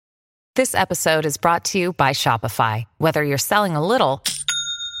This episode is brought to you by Shopify. Whether you're selling a little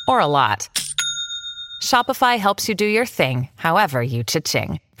or a lot, Shopify helps you do your thing, however you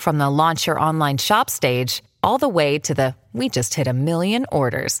cha-ching. From the launch your online shop stage, all the way to the we just hit 1 million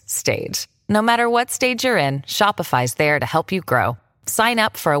orders stage. No matter what stage you're in, Shopify's there to help you grow. Sign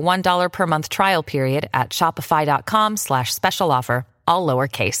up for a $1 per month trial period at shopify.com/special offer, all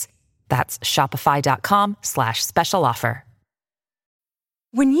lowercase. That's shopify.com/special offer.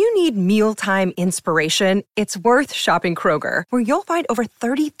 When you need mealtime inspiration, it's worth shopping Kroger, where you'll find over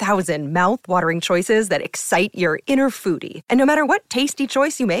 30,000 mouth-watering choices that excite your inner foodie. And no matter what tasty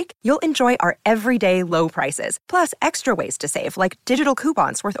choice you make, you'll enjoy our everyday low prices, plus extra ways to save, like digital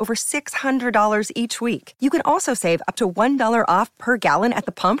coupons worth over $600 each week. You can also save up to $1 off per gallon at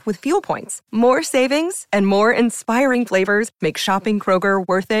the pump with fuel points. More savings and more inspiring flavors make shopping Kroger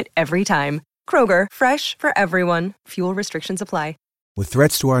worth it every time. Kroger, fresh for everyone. Fuel restrictions apply. With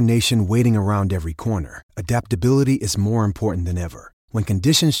threats to our nation waiting around every corner, adaptability is more important than ever. When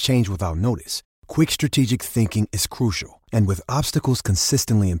conditions change without notice, quick strategic thinking is crucial. And with obstacles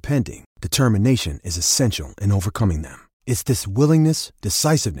consistently impending, determination is essential in overcoming them. It's this willingness,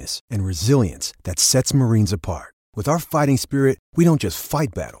 decisiveness, and resilience that sets Marines apart. With our fighting spirit, we don't just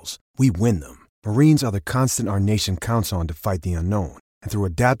fight battles, we win them. Marines are the constant our nation counts on to fight the unknown. And through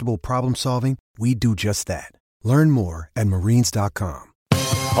adaptable problem solving, we do just that. Learn more at Marines.com.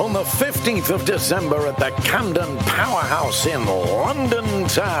 On the 15th of December at the Camden Powerhouse in London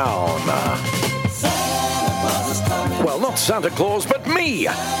town. Well, not Santa Claus, but me,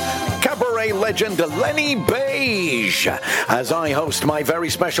 cabaret legend Lenny Beige, as I host my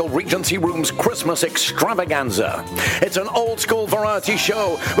very special Regency Rooms Christmas extravaganza. It's an old-school variety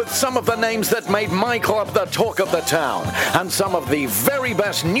show with some of the names that made my club the talk of the town, and some of the very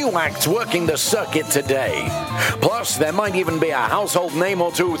best new acts working the circuit today. Plus, there might even be a household name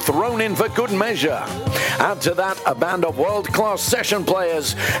or two thrown in for good measure. Add to that a band of world-class session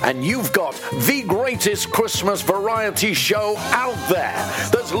players, and you've got the greatest Christmas variety show out there.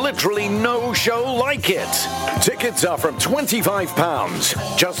 There's literally no show like it. Tickets are from £25.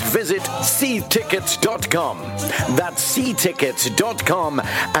 Just visit ctickets.com. That's ctickets.com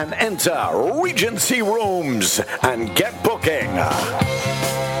and enter Regency Rooms and get booking.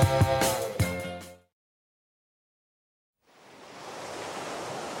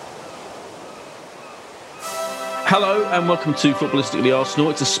 Hello and welcome to Footballistically Arsenal.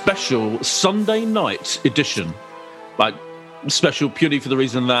 It's a special Sunday night edition. Like, special purely for the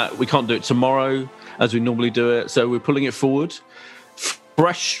reason that we can't do it tomorrow as we normally do it, so we're pulling it forward.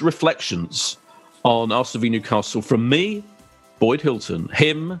 Fresh reflections on Arsenal v Newcastle from me, Boyd Hilton,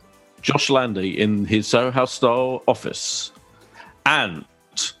 him, Josh Landy in his Soho House style office, and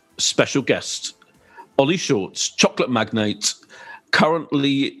special guest, Ollie Shorts, chocolate magnate,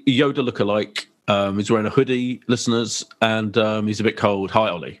 currently Yoda lookalike. He's wearing a hoodie, listeners, and he's a bit cold. Hi,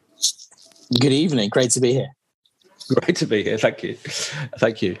 Ollie. Good evening. Great to be here. Great to be here. Thank you.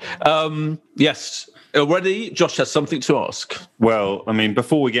 Thank you. Yes, already Josh has something to ask. Well, I mean,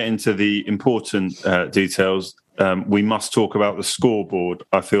 before we get into the important details, we must talk about the scoreboard,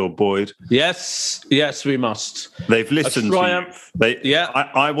 I feel, Boyd. Yes, we must. They've listened to you.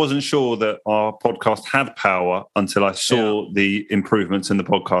 I wasn't sure that our podcast had power until I saw the improvements in the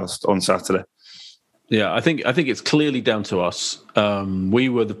podcast on Saturday. Yeah, I think it's clearly down to us. We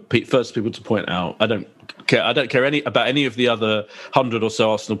were the first people to point out. I don't care about any of the other 100 or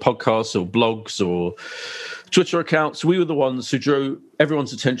so Arsenal podcasts or blogs or Twitter accounts. We were the ones who drew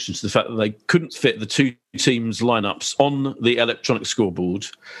everyone's attention to the fact that they couldn't fit the two teams' lineups on the electronic scoreboard,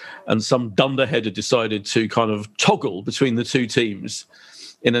 and some dunderheader decided to kind of toggle between the two teams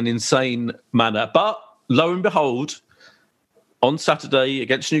in an insane manner. But lo and behold, on Saturday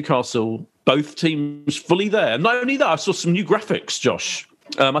against Newcastle, both teams fully there. Not only that, I saw some new graphics, Josh.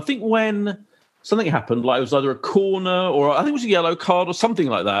 I think when something happened, like it was either a corner or I think it was a yellow card or something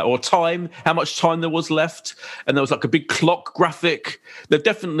like that, or time, how much time there was left, and there was like a big clock graphic. They've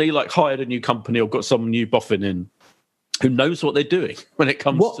definitely like hired a new company or got some new boffin in who knows what they're doing when it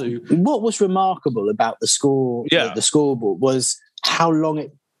comes to... What was remarkable about the scoreboard was how long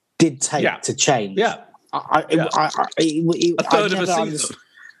it did take to change. Yeah. A third of a season.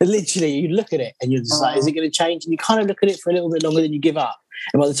 Literally, you look at it and you're just like, is it going to change? And you kind of look at it for a little bit longer than you give up.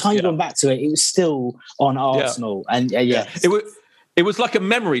 And by the time you've gone back to it, it was still on Arsenal. And It was like a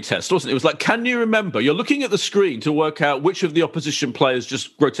memory test, wasn't it? It was like, can you remember? You're looking at the screen to work out which of the opposition players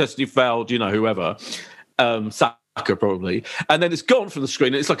just grotesquely fouled, whoever. Saka probably. And then it's gone from the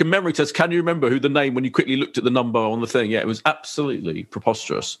screen. It's like a memory test. Can you remember who the name when you quickly looked at the number on the thing? Yeah, it was absolutely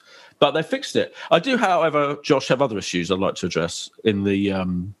preposterous. But they fixed it. I do, however, Josh, have other issues I'd like to address in the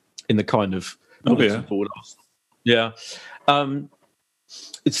in the kind of bulletin board. Yeah.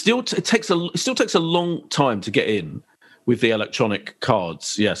 It still takes a long time to get in with the electronic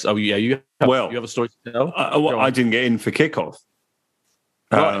cards. Yes. Oh yeah. You have a story to tell? I didn't get in for kickoff.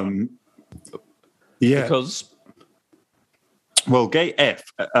 Right. Yeah. Because Gate F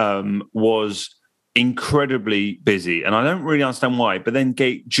was incredibly busy, and I don't really understand why. But then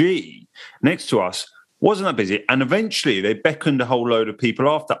Gate G next to us wasn't that busy, and eventually they beckoned a whole load of people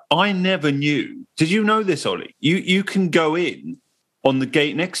after. I never knew. Did you know this, Ollie? You can go in on the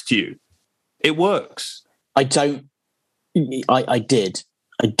gate next to you. It works. I don't. I did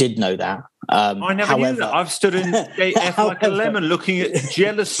know that. I never knew that. I've stood in Gate F like a lemon, looking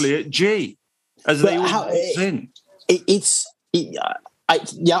jealously at G as they all in.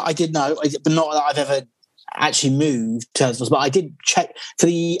 I did know, but not that I've ever actually moved turnstiles. But I did check for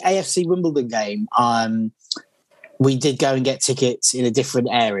the AFC Wimbledon game. We did go and get tickets in a different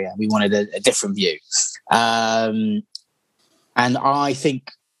area. We wanted a different view, and I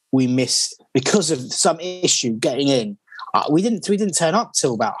think we missed because of some issue getting in. We didn't turn up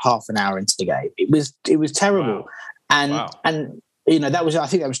till about half an hour into the game. It was terrible, and I think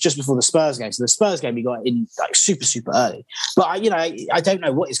that was just before the Spurs game. So the Spurs game we got in like super early. But I don't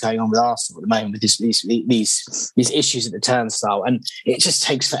know what is going on with Arsenal at the moment with these issues at the turnstile, and it just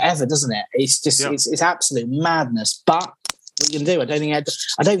takes forever, doesn't it? It's just it's absolute madness. But what you can do? I don't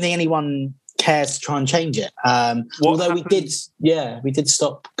think anyone cares to try and change it. Although we did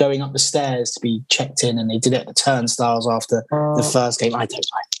stop going up the stairs to be checked in, and they did it at the turnstiles after the first game. I don't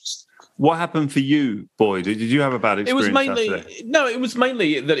know. What happened for you, Boyd? Did you have a bad experience? It was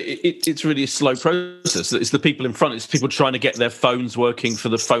mainly that it's really a slow process. It's the people in front. It's people trying to get their phones working for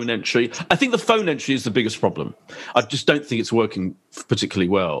the phone entry. I think the phone entry is the biggest problem. I just don't think it's working particularly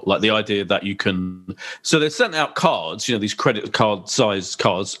well. Like the idea that you can. So they're sent out cards, these credit card size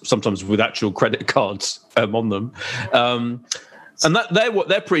cards, sometimes with actual credit cards on them. And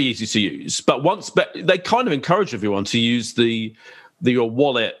they're pretty easy to use. But they kind of encourage everyone to use your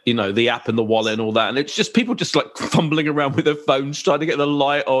wallet, the app and the wallet and all that, and it's just people just like fumbling around with their phones trying to get the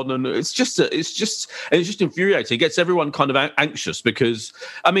light on, and it's just infuriating. It gets everyone kind of anxious because,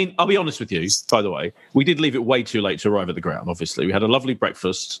 I'll be honest with you. By the way, we did leave it way too late to arrive at the ground. Obviously, we had a lovely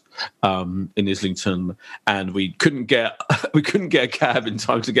breakfast in Islington, and we couldn't get a cab in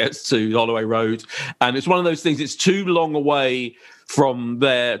time to get to Holloway Road, and it's one of those things. It's too long away from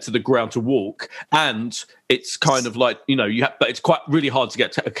there to the ground to walk, and it's kind of like but it's quite really hard to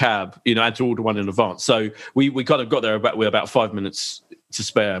get a cab, and to order one in advance. So we kind of got there with about 5 minutes to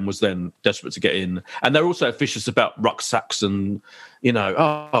spare, and was then desperate to get in. And they're also officious about rucksacks, and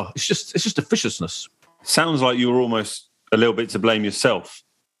it's just officiousness. Sounds like you were almost a little bit to blame yourself.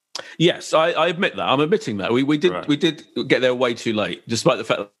 Yes, I admit that. I'm admitting that we did get there way too late, despite the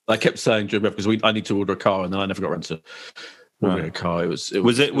fact that I kept saying during because I need to order a car, and then I never got around to. A car. Was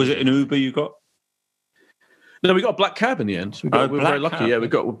it an Uber you got? No, we got a black cab in the end. We were very lucky. Cab. Yeah, we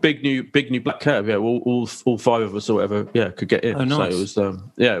got a big new black cab. Yeah, all five of us or whatever. Yeah, could get in. Oh, nice. So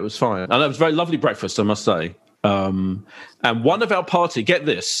it was fine, and it was a very lovely breakfast, I must say. And one of our party, get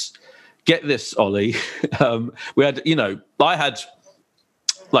this, Ollie. We had, I had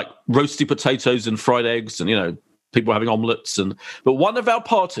like roasted potatoes and fried eggs, and people having omelettes, but one of our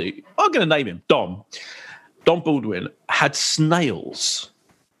party, I'm going to name him Don Baldwin, had snails.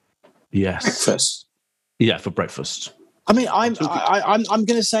 Yes. Breakfast. Yeah, for breakfast. I'm going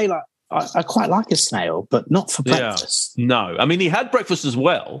to say like I quite like a snail, but not for breakfast. Yeah. No, he had breakfast as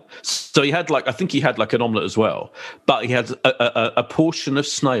well. So he had I think he had like an omelette as well, but he had a portion of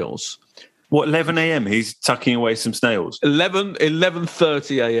snails. What, 11 a.m. He's tucking away some snails.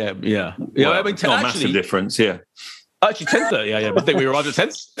 11:30 a.m. Yeah. Well, not a massive difference. Yeah. Actually, 10:30 a.m. I think we arrived at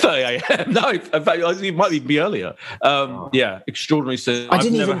 10:30 a.m. No, in fact, it might even be earlier. Yeah, extraordinary. I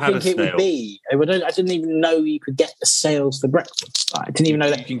didn't even think it would be. I didn't even know you could get the snails for breakfast. I didn't even know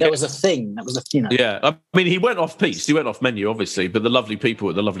that there was a thing. That was a Yeah, he went off piste. He went off menu, obviously, but the lovely people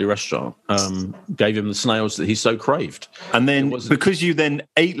at the lovely restaurant gave him the snails that he so craved. And then because you then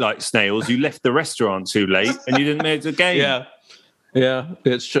ate like snails, you left the restaurant too late and you didn't make it again. Yeah,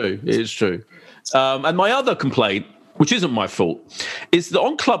 it's true. It is true. And my other complaint, which isn't my fault, is that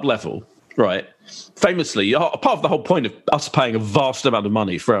on club level, right, famously, part of the whole point of us paying a vast amount of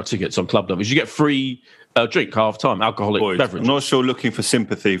money for our tickets on club level is you get free drink half-time, alcoholic beverage. I'm not sure looking for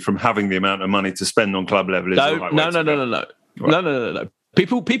sympathy from having the amount of money to spend on club level is the right way to go. No.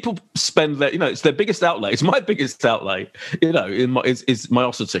 People spend their, it's their biggest outlay. It's my biggest outlay, is my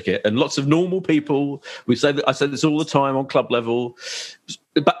Oscar ticket. And lots of normal people, I say this all the time on club level,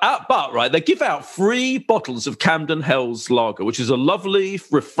 But right, they give out 3 bottles of Camden Hell's Lager, which is a lovely,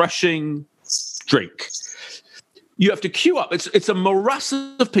 refreshing drink. You have to queue up. It's a morass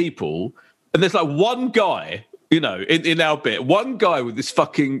of people, and there's like one guy, in our bit, one guy with this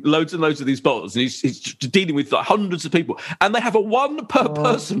fucking loads and loads of these bottles, and he's dealing with like hundreds of people, and they have a 1 per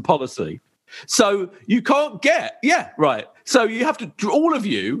person policy. So you can't So you have to, all of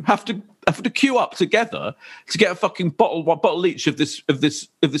you have to queue up together to get a fucking one bottle each of this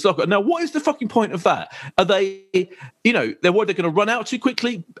lager. Now, what is the fucking point of that? Are they, they're going to run out too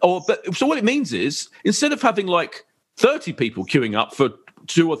quickly? So what it means is, instead of having like 30 people queuing up for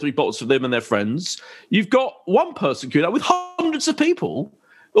 2 or 3 bottles for them and their friends, you've got one person queuing up with hundreds of people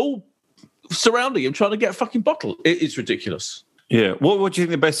all surrounding him trying to get a fucking bottle. It is ridiculous. Yeah. What do you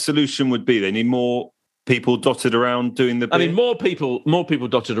think the best solution would be? They need more people dotted around doing the beer? I mean, more people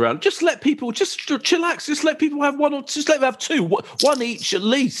dotted around. Just let people just chillax. Just let people have one, or just let them have 2, 1 each at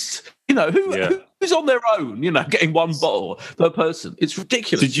least. Who's on their own? Getting 1 bottle per person. It's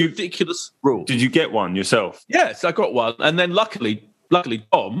ridiculous. Ridiculous rule. Did you get one yourself? Yes, I got one, and then luckily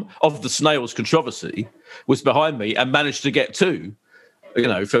Tom of the Snails controversy was behind me and managed to get 2.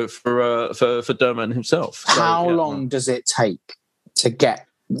 For Derman himself. How long does it take to get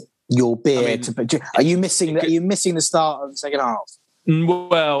your beer? Are you missing the start of the second half?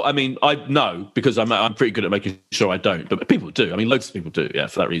 Well, I mean, I know, because I'm pretty good at making sure I don't, but people do. I mean, loads of people do. Yeah,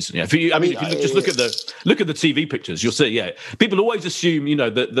 for that reason. Yeah. If you look at the TV pictures, you'll see. Yeah, people always assume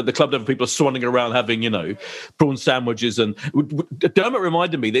that the club level people are swanning around having prawn sandwiches, and Dermot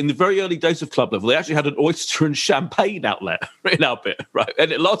reminded me that in the very early days of club level, they actually had an oyster and champagne outlet in our bit, right?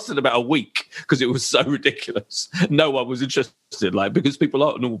 And it lasted about a week because it was so ridiculous. No one was interested, because people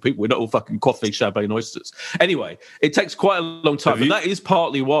aren't normal people. We're not all fucking coffee, champagne, oysters. Anyway, it takes quite a long time. That is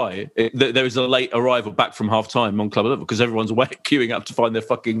partly why there is a late arrival back from half-time on club level, because everyone's queuing up to find their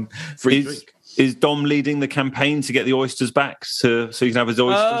fucking free drink. Is Dom leading the campaign to get the oysters back so you can have his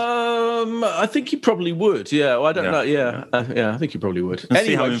oysters? I think he probably would, yeah. Well, I don't know, yeah. I think he probably would. Let's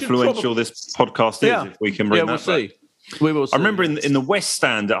see how influential this podcast is, if we can bring that back. We will see. I remember in the West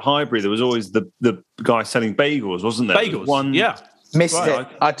Stand at Highbury, there was always the guy selling bagels, wasn't there? Bagels, yeah. Missed it.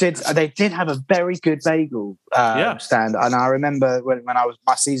 I did. They did have a very good bagel stand, and I remember when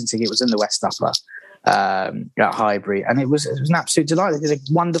my season ticket was in the West Upper at Highbury, and it was an absolute delight. They did a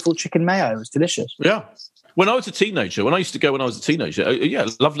wonderful chicken mayo. It was delicious. Yeah. When I was a teenager, lovely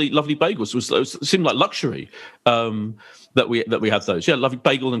bagels. It seemed like luxury that we had those. Yeah, lovely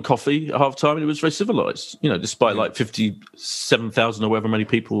bagel and coffee at half time, and it was very civilized. Despite like 57,000 or however many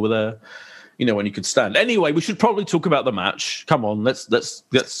people were there. When you could stand. Anyway, we should probably talk about the match. Come on, let's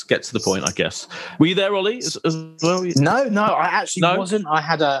get to the point, I guess. Were you there, Ollie, as well? No, I actually wasn't. I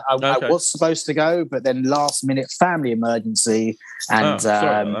had I was supposed to go, but then last minute family emergency, and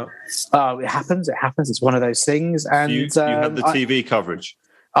it happens. It's one of those things. And you had the TV coverage.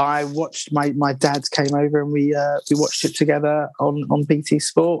 I watched my dad came over, and we watched it together on BT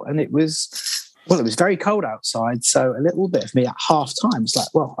Sport, and it was. Well, it was very cold outside, so a little bit of me at half time. It's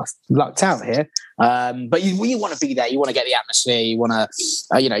like, well, I lucked out here. But you want to be there. You want to get the atmosphere. You want to,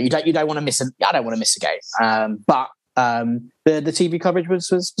 you don't want to miss I don't want to miss a game. But the TV coverage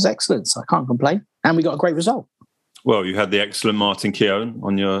was excellent, so I can't complain. And we got a great result. Well, you had the excellent Martin Keown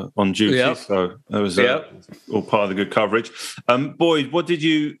on duty, so that was all part of the good coverage. Boyd, what did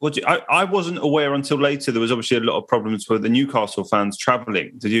you? I wasn't aware until later. There was obviously a lot of problems for the Newcastle fans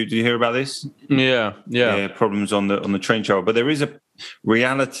travelling. Did you hear about this? Yeah, problems on the train travel. But there is a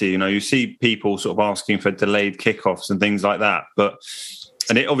reality. You see people sort of asking for delayed kickoffs and things like that,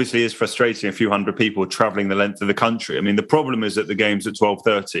 and it obviously is frustrating, a few hundred people travelling the length of the country. I mean, the problem is that the game's at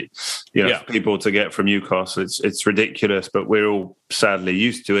 12:30. For people to get from Newcastle, it's ridiculous, but we're all sadly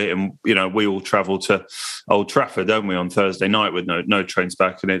used to it. And, we all travel to Old Trafford, don't we, on Thursday night with no trains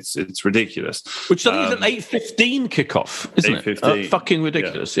back, and it's ridiculous. Which I think is an 8:15 kickoff, isn't 8:15. It? Fucking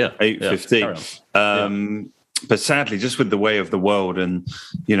ridiculous, yeah. 8:15. But sadly, just with the way of the world and,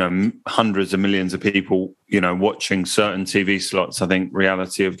 hundreds of millions of people, watching certain TV slots, I think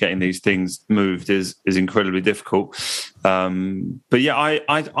reality of getting these things moved is incredibly difficult. But yeah,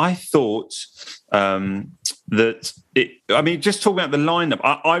 I thought that just talking about the lineup,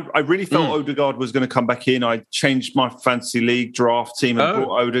 I really felt Odegaard was going to come back in. I changed my fantasy league draft team and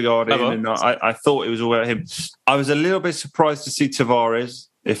brought Odegaard in, and I thought it was all about him. I was a little bit surprised to see Tavares.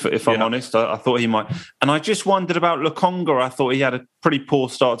 If I'm honest, I thought he might. And I just wondered about Lokonga. I thought he had a pretty poor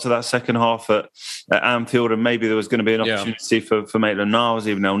start to that second half at Anfield, and maybe there was going to be an opportunity for Maitland-Niles,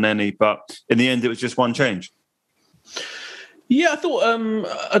 even El Neni. But in the end, it was just one change. Yeah, I thought,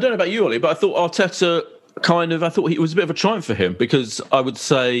 I don't know about you, Ollie, but I thought Arteta I thought it was a bit of a triumph for him, because I would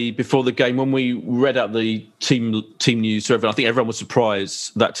say before the game, when we read out the team news to everyone, I think everyone was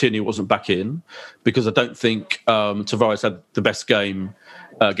surprised that Tierney wasn't back in, because I don't think Tavares had the best game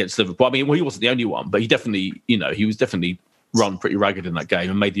against Liverpool. I mean, he wasn't the only one, but he was definitely run pretty ragged in that game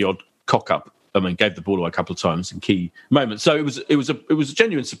and made the odd cock up. I mean, gave the ball away a couple of times in key moments. So it was a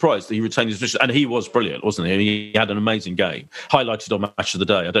genuine surprise that he retained his position, and he was brilliant, wasn't he? And he had an amazing game, highlighted on Match of the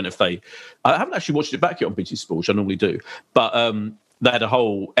Day. I don't know if I haven't actually watched it back yet on BT Sport, which I normally do, but they had a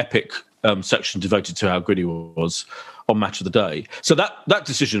whole epic section devoted to how good he was on Match of the Day. So that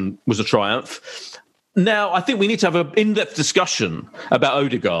decision was a triumph. Now, I think we need to have an in-depth discussion about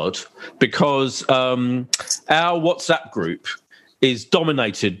Odegaard, because our WhatsApp group is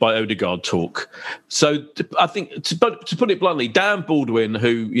dominated by Odegaard talk. So I think, to put it bluntly, Dan Baldwin,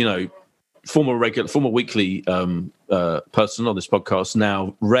 who, former weekly person on this podcast,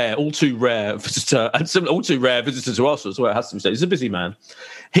 now all too rare visitor to Arsenal as well, it has to be said. He's a busy man.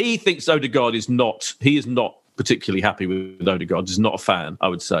 He thinks Odegaard is not particularly happy with Odegaard. He's not a fan, I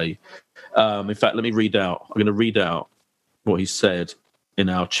would say. In fact, let me read out. I'm going to read out what he said in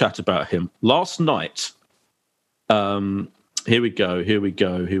our chat about him last night. Here we go. He's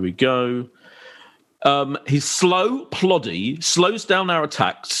slow, ploddy, slows down our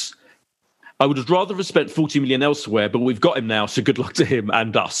attacks. I would have rather have spent 40 million elsewhere, but we've got him now, so good luck to him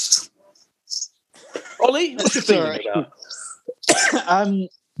and us. Ollie, what's your feeling about?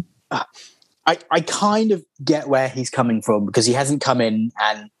 I kind of get where he's coming from, because he hasn't come in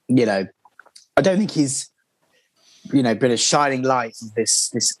and, I don't think he's, been a shining light of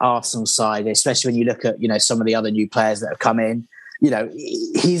this Arsenal side, especially when you look at, some of the other new players that have come in.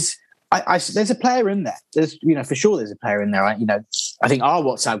 There's a player in there. There's, for sure there's a player in there. I think our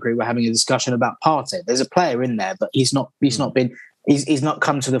WhatsApp group, we're having a discussion about Partey. There's a player in there, but he's not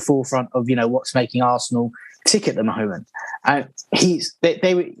come to the forefront of, what's making Arsenal tick at the moment. And I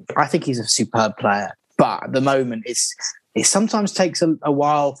think he's a superb player, but at the moment it sometimes takes a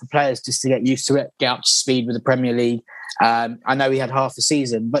while for players just to get used to it, get up to speed with the Premier League. I know he had half a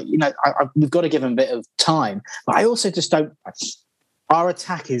season, but we've got to give him a bit of time. But I also just don't. Our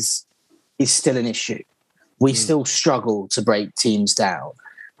attack is still an issue. We still struggle to break teams down,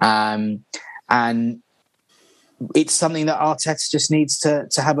 and it's something that Arteta just needs to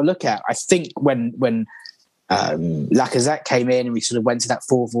have a look at. I think when Lacazette came in and we sort of went to that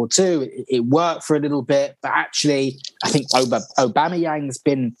 4-4-2. It worked for a little bit, but actually, I think Aubameyang's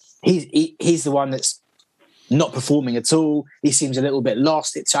been he's the one that's not performing at all. He seems a little bit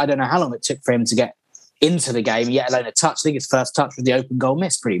lost. I don't know how long it took for him to get into the game, yet alone a touch. I think his first touch was the open goal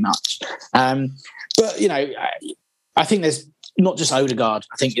miss, pretty much. But I think there's not just Odegaard.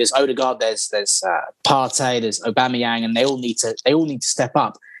 I think there's Odegaard. There's Partey. There's Aubameyang, and they all need to step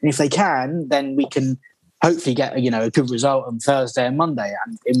up. And if they can, then we can hopefully get a good result on Thursday and Monday,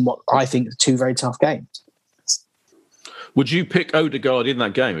 and in what I think are two very tough games. Would you pick Odegaard in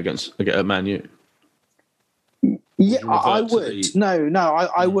that game against Man U? Yeah, I would.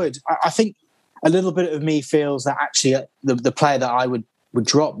 I would. I think a little bit of me feels that actually the player that I would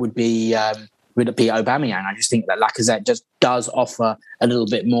drop would be Aubameyang. I just think that Lacazette just does offer a little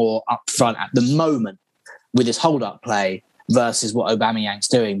bit more up front at the moment with his hold-up play versus what Aubameyang's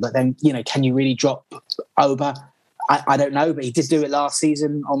doing. But then, can you really drop Oba? I don't know, but he did do it last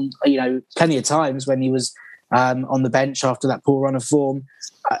season on, plenty of times when he was on the bench after that poor run of form.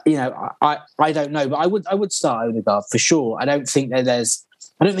 I don't know, but I would start Odegaard for sure. I don't think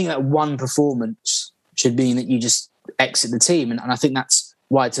that one performance should mean that you just exit the team, and I think that's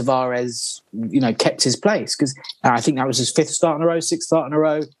why Tavares, kept his place, because I think that was his sixth start in a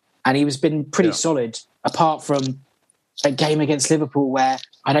row, and he was been pretty solid apart from a game against Liverpool where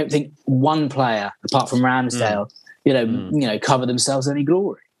I don't think one player, apart from Ramsdale, cover themselves any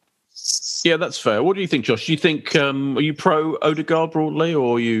glory. Yeah, that's fair. What do you think, Josh? Do you think are you pro Odegaard broadly,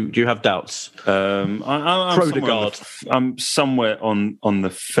 or do you have doubts? I'm pro Odegaard. I'm somewhere on the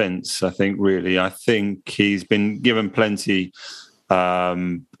fence. I think really. I think he's been given plenty,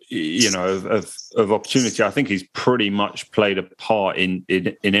 of opportunity. I think he's pretty much played a part in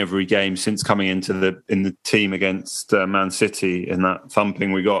every game since coming into the team against Man City in that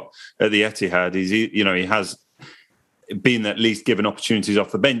thumping we got at the Etihad. He has been at least given opportunities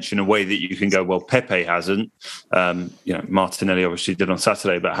off the bench in a way that you can go, well, Pepe hasn't. Martinelli obviously did on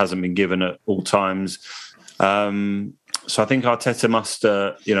Saturday, but hasn't been given at all times. So I think Arteta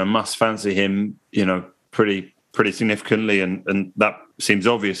must fancy him, pretty significantly, and that seems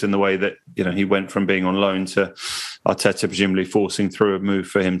obvious in the way that he went from being on loan to Arteta presumably forcing through a move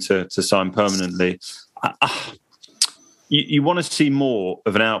for him to sign permanently. you want to see more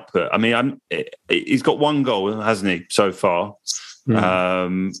of an output. I mean, he's got one goal, hasn't he, so far?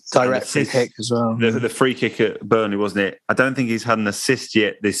 Direct free kick as well. The free kick at Burnley, wasn't it? I don't think he's had an assist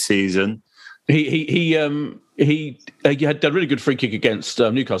yet this season. He had a really good free kick against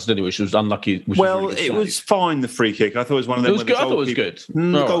Newcastle, didn't he? Which was unlucky. It was fine. The free kick, I thought it was one of them. It was good. I thought it was good.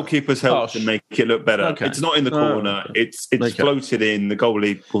 The goalkeeper's helped to make it look better. Okay. It's not in the corner. It's floated in. The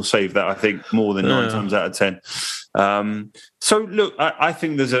goalie will save that, I think, more than 9 times out of 10. So look, I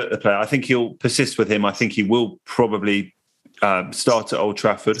think there's a player. I think he'll persist with him. I think he will probably start at Old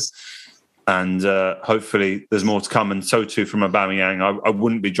Trafford. And hopefully there's more to come. And so too from Aubameyang. I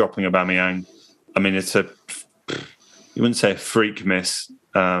wouldn't be dropping Aubameyang. I mean, you wouldn't say a freak miss.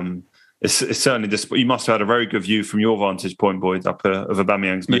 It's certainly just. You must have had a very good view from your vantage point, Boyd, of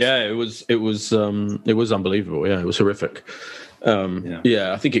Aubameyang's miss. Yeah, it was unbelievable. Yeah, it was horrific.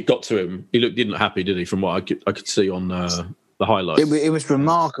 I think it got to him. He didn't look happy, did he? From what I could see on the highlights, it was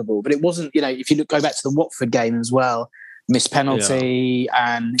remarkable. But it wasn't. If you go back to the Watford game as well. Missed penalty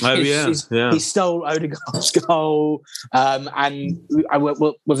and he stole Odegaard's goal.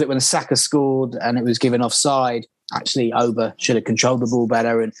 Was it when Saka scored and it was given offside? Actually, Oba should have controlled the ball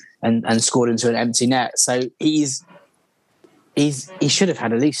better and scored into an empty net. So he should have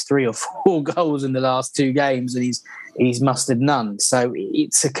had at least 3 or 4 goals in the last 2 games, and he's mustered none. So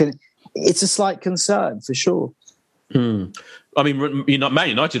it's a slight concern for sure. I mean, Man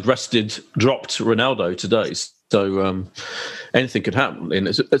United dropped Ronaldo today. So anything could happen. And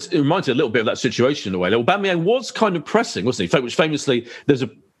it reminds me a little bit of that situation in a way. Aubameyang was kind of pressing, wasn't he? Which famously,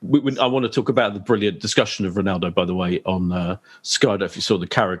 I want to talk about the brilliant discussion of Ronaldo, by the way, on Sky. I don't know if you saw the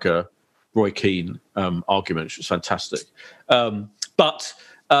Carragher, Roy Keane argument, which was fantastic. But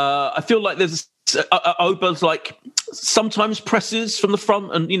I feel like there's Oba's like sometimes presses from the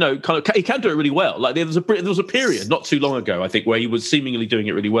front, and kind of he can do it really well. Like there was a period not too long ago, I think, where he was seemingly doing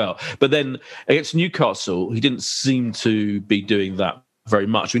it really well, but then against Newcastle, he didn't seem to be doing that very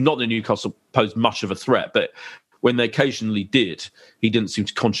much. I mean, not that Newcastle posed much of a threat, but when they occasionally did, he didn't seem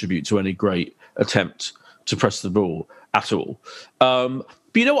to contribute to any great attempt to press the ball at all. But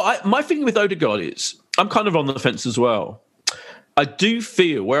you know what? My thing with Odegaard is I'm kind of on the fence as well. I do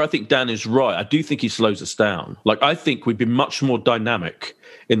feel, where I think Dan is right, I do think he slows us down. Like, I think we've been much more dynamic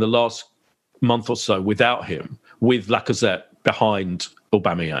in the last month or so without him, with Lacazette behind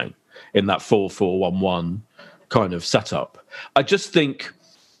Aubameyang in that 4-4-1-1 kind of setup. I just think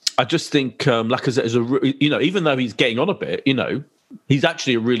Lacazette is even though he's getting on a bit, he's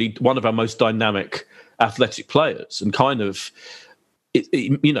actually one of our most dynamic athletic players, and kind of.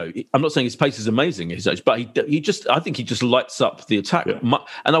 I'm not saying his pace is amazing at his age, but I think he just lights up the attack. Yeah.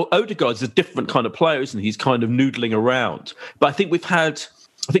 And Odegaard's a different kind of player, isn't he? He's kind of noodling around. But I think we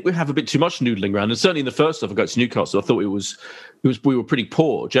have a bit too much noodling around. And certainly in the first half against Newcastle, I thought we were pretty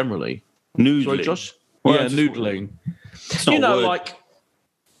poor generally. Noodling. Sorry, Josh? Well, yeah, noodling. It's not a word.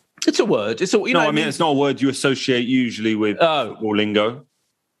 It's a word. It's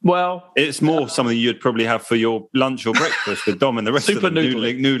Well, it's more something you'd probably have for your lunch or breakfast with Dom and the rest of them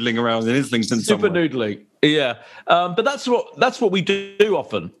noodling around in Islington Super somewhere. Noodling, yeah. But that's what we do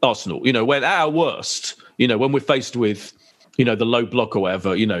often, Arsenal. When at our worst, when we're faced with, the low block or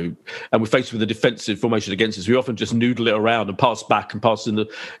whatever, and we're faced with a defensive formation against us, we often just noodle it around and pass back and pass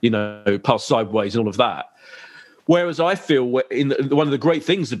pass sideways and all of that. Whereas I feel one of the great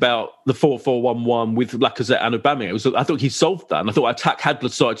things about the 4-4-1-1 with Lacazette and Aubameyang was that I thought he solved that, and I thought our attack had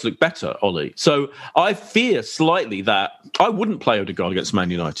started to look better, Ollie. So I fear slightly that I wouldn't play Odegaard against Man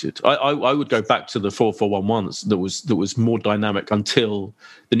United. I would go back to the 4-4-1-1 that was more dynamic until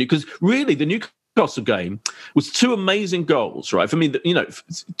because really the Newcastle game was 2 amazing goals, right? For me,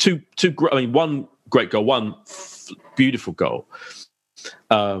 one great goal, one beautiful goal.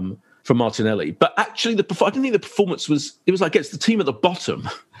 From Martinelli, but actually, I didn't think the performance was. It was like against the team at the bottom,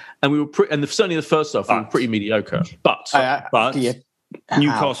 and we were certainly in the first half we were pretty mediocre. But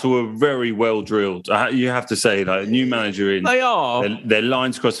Newcastle were very well drilled. You have to say, like, new manager in. They are. Their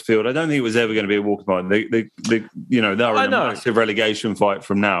lines across the field. I don't think it was ever going to be a walkabout. They were in a massive relegation fight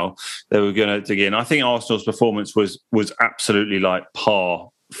from now. They were going to get in. I think Arsenal's performance was absolutely like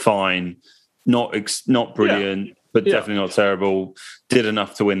par, fine, not brilliant. Yeah. But definitely not terrible. Did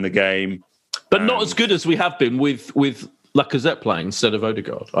enough to win the game, but not as good as we have been with Lacazette playing instead of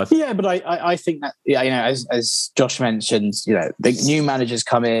Odegaard. Yeah, but I think that as Josh mentioned, the new managers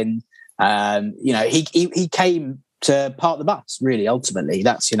come in. He came to part the bus. Really, ultimately,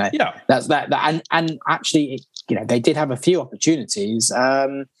 that's that's that. And actually, they did have a few opportunities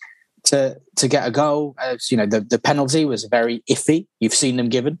to get a goal. The penalty was very iffy. You've seen them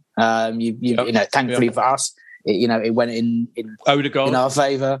given. Thankfully for us. it went in our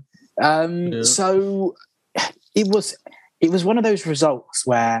favour. So it was one of those results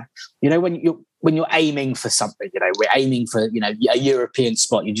where, when you're aiming for something, we're aiming for, a European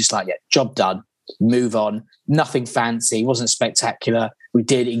spot, you're just like, yeah, job done, move on. Nothing fancy, wasn't spectacular. We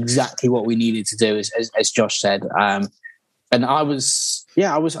did exactly what we needed to do, as Josh said. And I was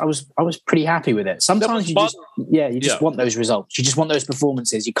pretty happy with it. Sometimes you just want those results. You just want those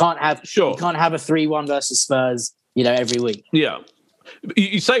performances. You can't have a 3-1 versus Spurs, every week. Yeah,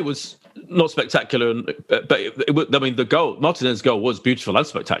 you say it was not spectacular, but the goal, Martinez's goal, was beautiful and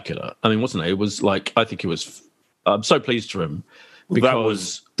spectacular. I mean, wasn't it? It was like, I think it was. I'm so pleased for him. Because that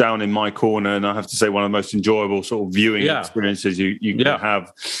was down in my corner, and I have to say, one of the most enjoyable sort of viewing experiences you can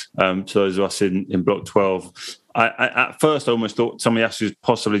have. To those of us in Block 12, at first I almost thought somebody else was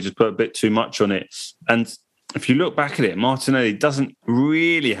possibly just put a bit too much on it. And if you look back at it, Martinelli doesn't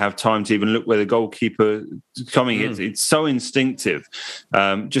really have time to even look where the goalkeeper is coming. It's so instinctive,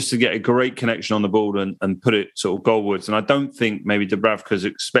 just to get a great connection on the ball and put it sort of goalwards. And I don't think maybe Dubravka's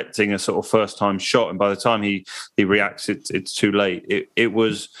expecting a sort of first-time shot, and by the time he reacts, it's too late. It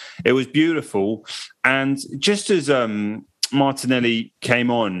was beautiful. And just as Martinelli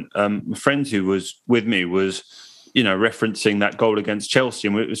came on, a friend who was with me was referencing that goal against Chelsea,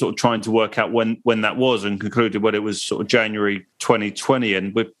 and we were sort of trying to work out when that was, and concluded when it was sort of January 2020,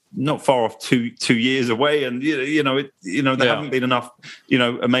 and we're not far off two years away. And there haven't been enough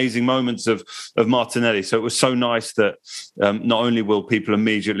amazing moments of Martinelli. So it was so nice that not only will people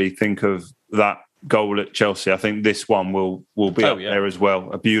immediately think of that goal at Chelsea, I think this one will be up there as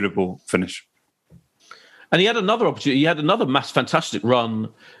well. A beautiful finish. And he had another opportunity. He had another fantastic run,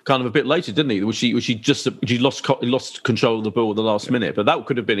 kind of a bit later, didn't he? Which he lost control of the ball at the last minute. But that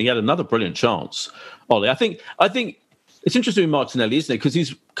could have been. He had another brilliant chance. Ollie, I think it's interesting with Martinelli, isn't it?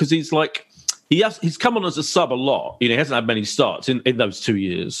 Because he's like he's come on as a sub a lot. He hasn't had many starts in those 2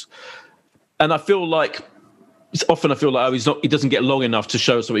 years, and I feel like he doesn't get long enough to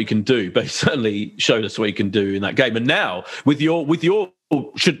show us what he can do. But he certainly showed us what he can do in that game. And now with your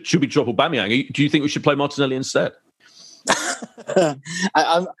should we drop Aubameyang? Do you think we should play Martinelli instead?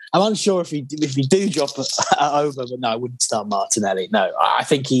 I'm unsure if we do drop over, but no, I wouldn't start Martinelli. No, I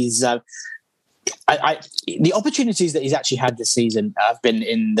think he's. The opportunities that he's actually had this season have been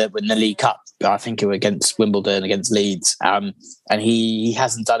in the League Cup. I think it was against Wimbledon, against Leeds, and he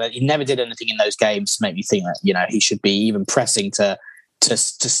hasn't done it. He never did anything in those games to make me think that he should be even pressing to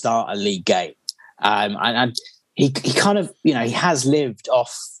start a league game. And he kind of he has lived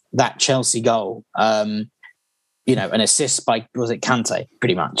off that Chelsea goal. An assist by, was it Kante,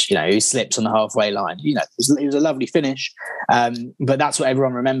 pretty much, who slips on the halfway line. It was a lovely finish, but that's what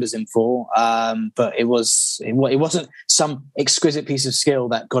everyone remembers him for. But it wasn't some exquisite piece of skill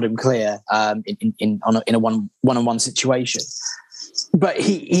that got him clear in a one-on-one situation. But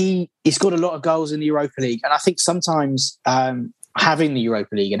he scored a lot of goals in the Europa League, and I think sometimes having the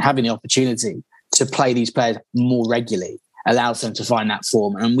Europa League and having the opportunity to play these players more regularly allows them to find that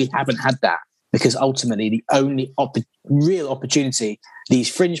form, and we haven't had that. Because ultimately, the only real opportunity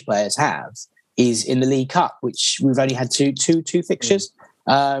these fringe players have is in the League Cup, which we've only had two fixtures.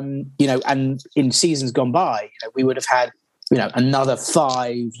 And in seasons gone by, we would have had another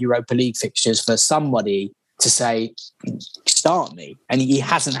 5 Europa League fixtures for somebody to say, start me, and he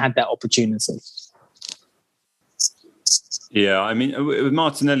hasn't had that opportunity. Yeah, I mean, with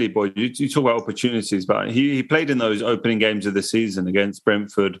Martinelli, boy, you talk about opportunities, but he played in those opening games of the season against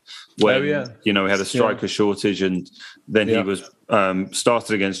Brentford when, we had a striker shortage, and then he was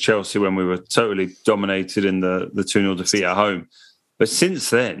started against Chelsea when we were totally dominated in the 2-0 defeat at home. But since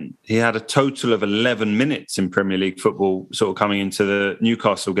then, he had a total of 11 minutes in Premier League football sort of coming into the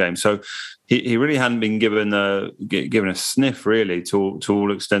Newcastle game. So he really hadn't been given a sniff, really, to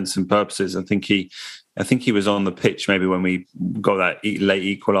all extents and purposes. I think he was on the pitch maybe when we got that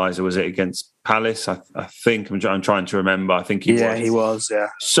late equaliser. Was it against Palace? I think I'm trying to remember. I think he was. Yeah, he was. Yeah.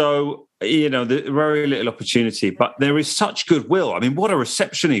 So very little opportunity, but there is such goodwill. I mean, what a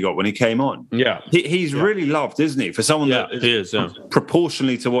reception he got when he came on. Yeah, he's really loved, isn't he? For someone that is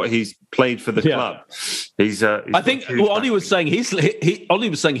proportionally to what he's played for the club. He's I think Ollie was saying he's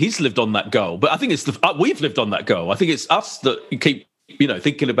lived on that goal, but I think it's we've lived on that goal. I think it's us that keep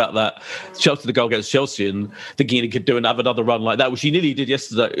thinking about that Chelsea, the goal against Chelsea, and thinking he could have another run like that, which he nearly did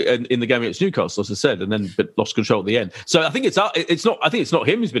yesterday in the game against Newcastle, as I said, and then lost control at the end. So I think it's not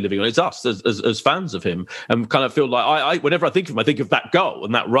him who's been living on. It's us as fans of him, and kind of feel like I whenever I think of him, I think of that goal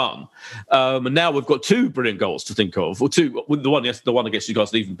and that run. And now we've got two brilliant goals to think of, or two. The one against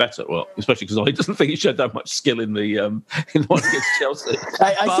Newcastle even better. Well, especially because he doesn't think he showed that much skill in the one against Chelsea.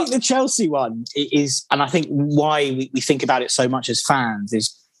 I think the Chelsea one is, and I think why we think about it so much as fans,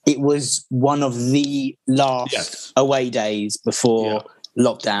 is it was one of the last away days before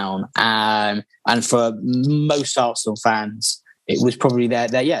lockdown, and for most Arsenal fans, it was probably their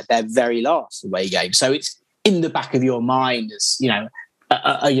very last away game. So it's in the back of your mind as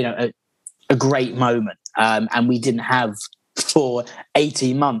a great moment, and we didn't have for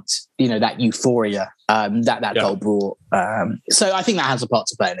 18 months, that euphoria that goal brought. So I think that has a part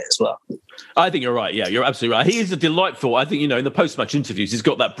to play in it as well. I think you're right. Yeah, you're absolutely right. He is a delightful. I think, in the post-match interviews, he's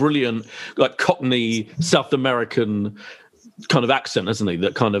got that brilliant, like Cockney South American kind of accent, hasn't he?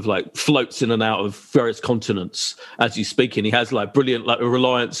 That kind of like floats in and out of various continents as he's speaking. He has like brilliant, like a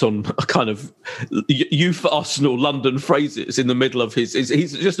reliance on a kind of youth Arsenal London phrases in the middle of his.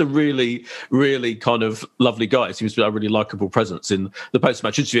 He's just a really, really kind of lovely guy. He seems to be a really likable presence in the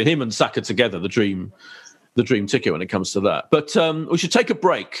post-match interview. And him and Saka together, the dream ticket when it comes to that. But we should take a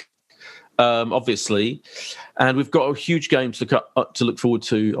break. Obviously, and we've got a huge game to look forward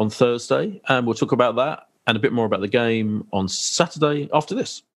to on Thursday, and we'll talk about that and a bit more about the game on Saturday after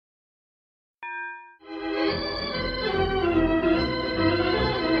this.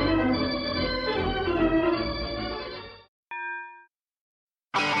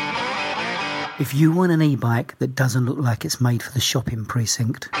 If you want an e-bike that doesn't look like it's made for the shopping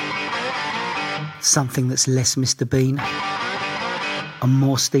precinct, something that's less Mr. Bean and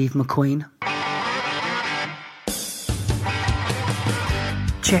more Steve McQueen,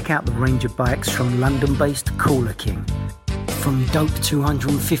 check out the range of bikes from London-based Cooler King. From dope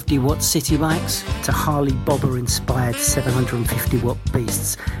 250-watt city bikes to Harley Bobber-inspired 750-watt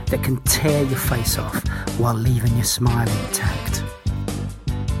beasts that can tear your face off while leaving your smile intact.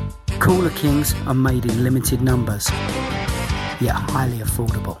 Cooler Kings are made in limited numbers, yet highly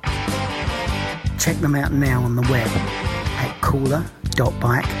affordable. Check them out now on the web at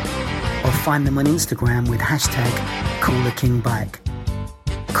cooler.bike or find them on Instagram with hashtag CoolerKingBike.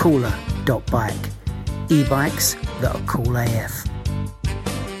 Cooler.bike. E-bikes that are cool AF.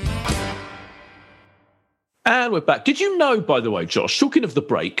 And we're back. Did you know, by the way, Josh, talking of the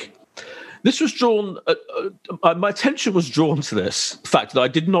break, this was drawn, my attention was drawn to this fact that I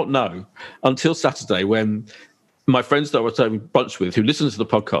did not know until Saturday when my friends that I was having brunch with, who listen to the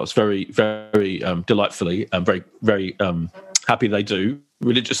podcast very, very delightfully and very, very happy they do,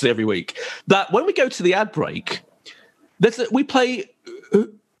 religiously every week, that when we go to the ad break,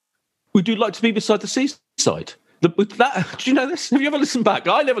 we do Like to Be Beside the Seaside. Do you know this? Have you ever listened back?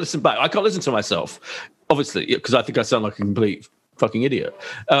 I never listened back. I can't listen to myself, obviously, because I think I sound like a complete fucking idiot.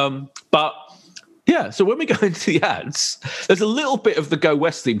 But yeah, so when we go into the ads, there's a little bit of the Go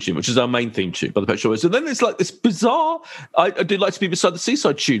West theme tune, which is our main theme tune by the Pet Shop Boys. And then there's like this bizarre I Do Like to Be Beside the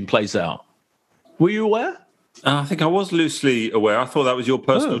Seaside tune plays out. Were you aware? I think I was loosely aware. I thought that was your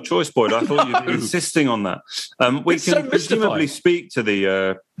personal choice, Boyd. I thought you were insisting on that. We can so presumably speak to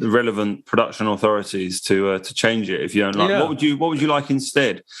the relevant production authorities to change it if you don't like. Yeah. What would you like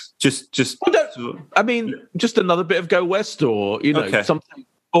instead? Just another bit of Go West, or something,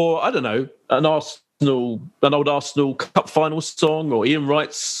 or I don't know, an old Arsenal Cup final song, or Ian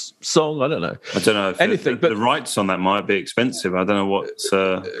Wright's song. I don't know. If anything, but the rights on that might be expensive. I don't know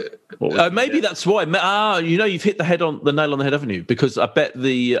what maybe that's why. You've hit the nail on the head, haven't you? Because I bet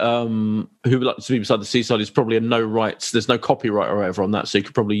the Who Would Like to Be Beside the Seaside is probably a no rights. There's no copyright or whatever on that, so you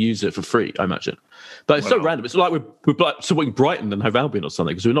could probably use it for free, I imagine. But it's so random. It's like we're supporting Brighton and Hove Albion or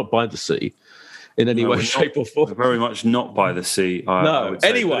something, because we're not by the sea in any way, shape, or form. We're very much not by the sea. I would say.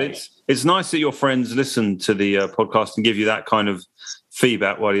 Anyway, it's nice that your friends listen to the podcast and give you that kind of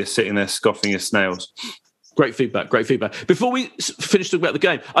feedback while you're sitting there scoffing your snails. Great feedback. Before we finish talking about the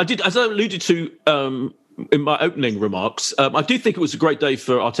game, I did, as I alluded to in my opening remarks, I do think it was a great day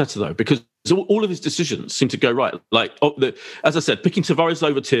for Arteta, though, because all of his decisions seem to go right. Like, as I said, picking Tavares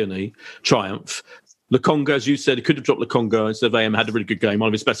over Tierney, triumph. Lokonga, as you said, he could have dropped Lokonga instead of AM, had a really good game, one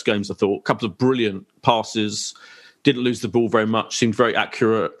of his best games, I thought. A couple of brilliant passes, didn't lose the ball very much, seemed very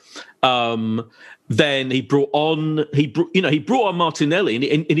accurate. Then he brought on Martinelli,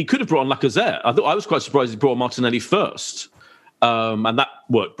 and he could have brought on Lacazette. I was quite surprised he brought on Martinelli first, and that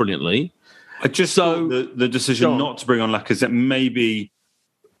worked brilliantly. I just thought the decision not to bring on Lacazette, maybe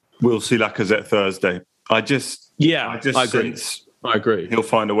we'll see Lacazette Thursday. I agree. I agree. He'll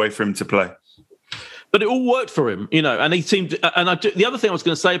find a way for him to play. But it all worked for him, and he seemed. The other thing I was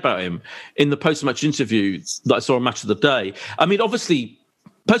going to say about him in the post-match interview that I saw on Match of the Day, I mean, obviously,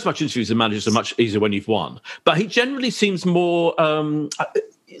 post-match interviews and managers are much easier when you've won, but he generally seems more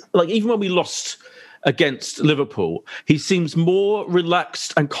like even when we lost against Liverpool, he seems more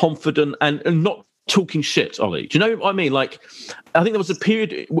relaxed and confident and not talking shit, Ollie. Do you know what I mean? Like, I think there was a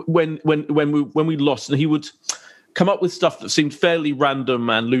period when we lost, and he would come up with stuff that seemed fairly random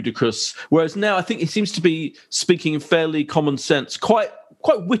and ludicrous, whereas now I think he seems to be speaking in fairly common sense, quite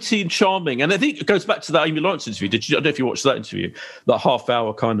witty and charming. And I think it goes back to that Amy Lawrence interview. I don't know if you watched that interview, that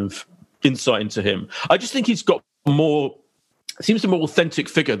half-hour kind of insight into him. I just think he's got seems a more authentic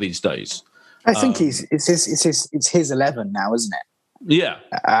figure these days. I think it's his 11 now, isn't it? Yeah,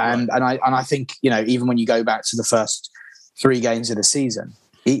 and I think even when you go back to the first 3 games of the season,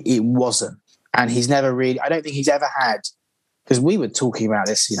 it wasn't. And he's never really, I don't think he's ever had, because we were talking about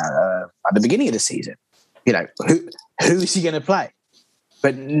this, at the beginning of the season, who's he going to play?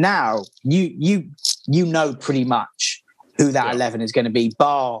 But now you know pretty much who that 11 is going to be,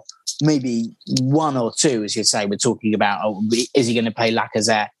 bar maybe 1 or 2, as you say. We're talking about, is he going to play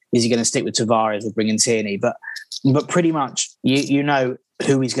Lacazette? Is he going to stick with Tavares or bring in Tierney? But pretty much you know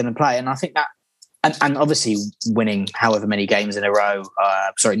who he's going to play. And I think that, and obviously winning however many games in a row,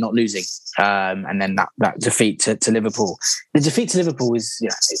 not losing, and then that defeat to Liverpool. The defeat to Liverpool is,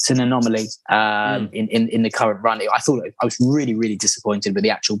 it's an anomaly in the current run. I thought I was really, really disappointed with the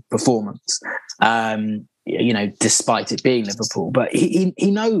actual performance, despite it being Liverpool. But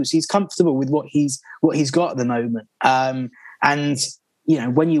he knows, he's comfortable with what he's got at the moment, and.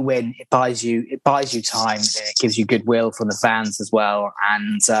 When you win, it buys you time. It gives you goodwill from the fans as well.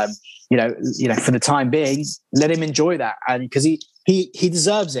 And for the time being, let him enjoy that, and because he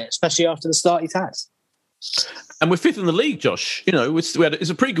deserves it, especially after the start he's had. And we're 5th in the league, Josh. It's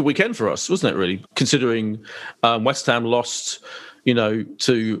a pretty good weekend for us, wasn't it? Really, considering West Ham lost,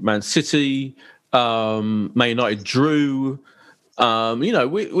 to Man City, Man United drew.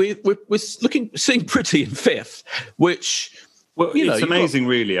 We're seeing pretty in 5th, which. Well, it's amazing,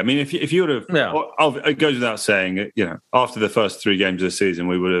 really. I mean, if you would have, it goes without saying, after the first 3 games of the season,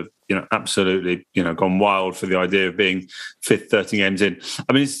 we would have, absolutely, gone wild for the idea of being 5th, 13 games in.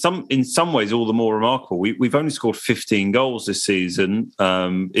 I mean, in some ways, all the more remarkable. We've only scored 15 goals this season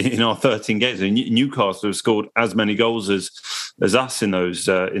in our 13 games. I mean, Newcastle have scored as many goals as us in those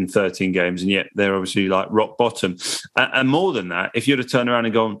in 13 games, and yet they're obviously like rock bottom. And more than that, if you'd have turned around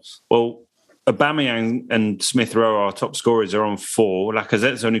and gone, well, Aubameyang and Smith Rowe, our top scorers, are on 4.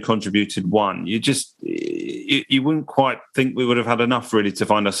 Lacazette's only contributed 1. You wouldn't quite think we would have had enough really to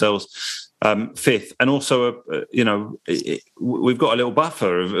find ourselves 5th. And also, we've got a little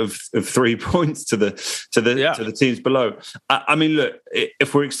buffer of 3 points to the teams below. I mean, look,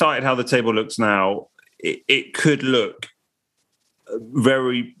 if we're excited how the table looks now, it could look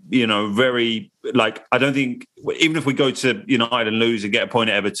very, like, I don't think, even if we go to United and lose and get a point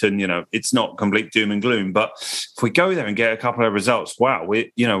at Everton, it's not complete doom and gloom. But if we go there and get a couple of results, wow, we're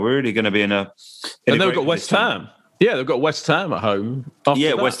really going to be in a. And they've got West Ham. Yeah, they've got West Ham at home.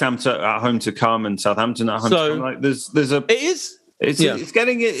 West Ham at home to come, and Southampton at home. So, to come. Like, there's a. It is. It's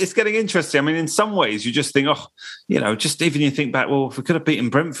getting interesting. I mean, in some ways, you just think, just even you think back, well, if we could have beaten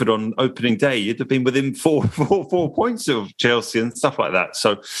Brentford on opening day, you'd have been within four points of Chelsea and stuff like that.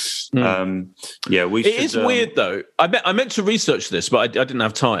 So, we should. It is weird, though. I meant to research this, but I didn't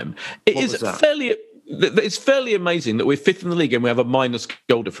have time. It's fairly amazing that we're 5th in the league and we have a minus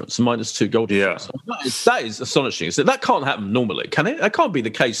goal difference, -2 goal difference. Yeah. That is astonishing. So that can't happen normally, can it? That can't be the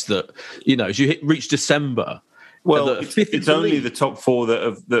case that, as you reach December. Well, it's only the top 4 that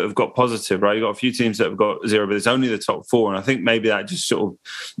have got positive, right? You've got a few teams that have got 0, but it's only the top 4. And I think maybe that just sort of,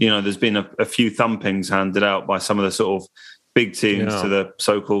 there's been a few thumpings handed out by some of the sort of big teams to the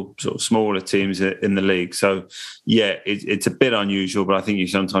so-called sort of smaller teams in the league. So, it's a bit unusual, but I think you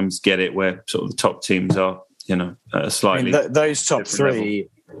sometimes get it where sort of the top teams are, slightly. I mean, those top 3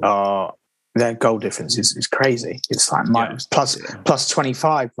 are, their goal difference is crazy. It's like plus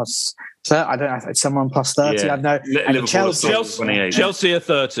 25, plus. So I don't know if it's someone plus 30. I know. Chelsea are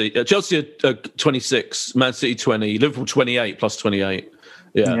 30. Chelsea are 26. Man City 20. Liverpool 28 plus 28.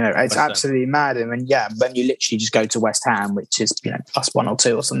 Yeah, it's absolutely mad. I mean, when you literally just go to West Ham, which is plus 1 or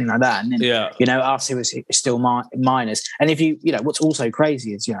 2 or something like that, and then us it was still minus. And if what's also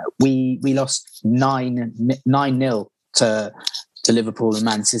crazy is we lost 9-0 to Liverpool and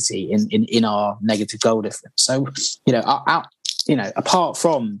Man City in our negative goal difference. So apart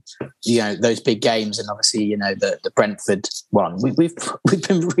from those big games and obviously the Brentford one, we've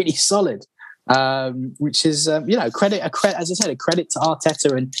been really solid. which is credit as I said, a credit to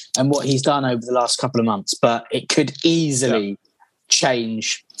Arteta and what he's done over the last couple of months. But it could easily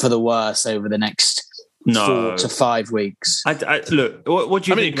change for the worse over the next 4 to 5 weeks. Look, what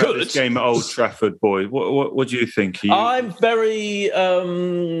do you think about this game at Old Trafford, boy? What do you think? I'm very.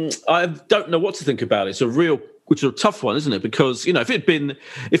 I don't know what to think about it. Which is a tough one, isn't it? Because,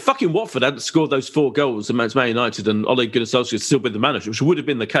 if fucking Watford hadn't scored those 4 goals against Man United and Ole Gunnar Solskjaer had still been the manager, which would have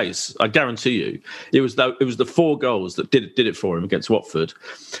been the case, I guarantee you, it was the 4 goals that did it for him against Watford,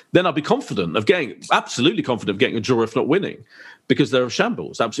 then I'd be absolutely confident of getting a draw if not winning, because they're a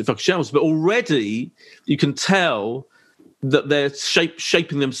shambles, absolutely fucking shambles. But already you can tell that they're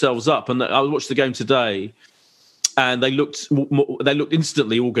shaping themselves up. And I watched the game today, and they looked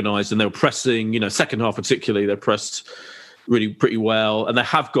instantly organised, and they were pressing. Second half particularly, they pressed really pretty well, and they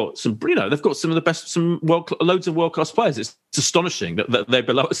have got some. They've got some of the best, loads of world class players. It's astonishing that they're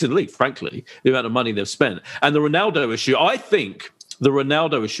below us in the league. Frankly, the amount of money they've spent, and the Ronaldo issue. I think the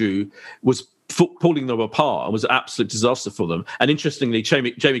Ronaldo issue was pulling them apart and was an absolute disaster for them. And interestingly,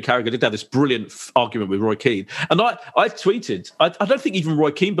 Jamie Carragher did have this brilliant argument with Roy Keane. And I tweeted, I don't think even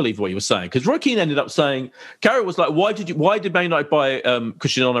Roy Keane believed what he was saying, because Roy Keane ended up saying, Carragher was like, why did Man United buy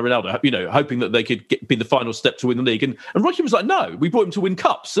Cristiano Ronaldo, hoping that they could be the final step to win the league? And Roy Keane was like, no, we bought him to win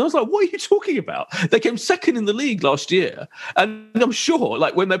cups. And I was like, what are you talking about? They came second in the league last year. And I'm sure,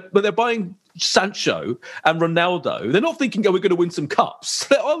 like, when they're buying Sancho and Ronaldo, they're not thinking, we're going to win some cups.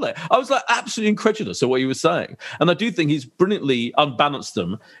 Are they? I was like absolutely incredulous at what he was saying. And I do think he's brilliantly unbalanced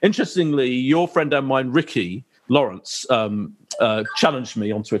them. Interestingly, your friend and mine, Ricky Lawrence, challenged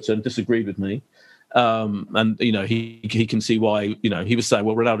me on Twitter and disagreed with me. And he can see why. He was saying,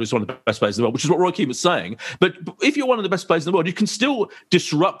 well, Ronaldo is one of the best players in the world, which is what Roy Keane was saying. But if you're one of the best players in the world, you can still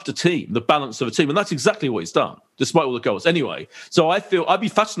disrupt a team, the balance of a team, and that's exactly what he's done, despite all the goals. Anyway, so I feel I'd be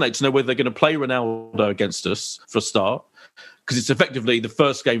fascinated to know whether they're going to play Ronaldo against us for a start, because it's effectively the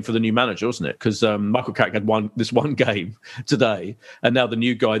first game for the new manager, wasn't it? Because Michael Carrick had this one game today, and now the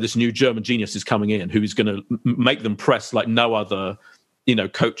new guy, this new German genius, is coming in, who is going to make them press like no other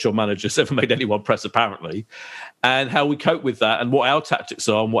coach or manager's ever made anyone press, apparently. And how we cope with that and what our tactics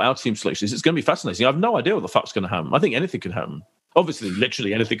are and what our team selection is, it's going to be fascinating. I have no idea what the fuck's going to happen. I think anything could happen. Obviously,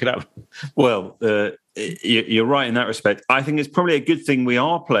 literally anything could happen. Well, you're right in that respect. I think it's probably a good thing we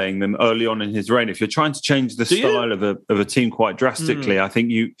are playing them early on in his reign. If you're trying to change the style of a team quite drastically, I think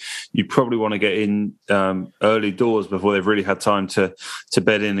you probably want to get in early doors before they've really had time to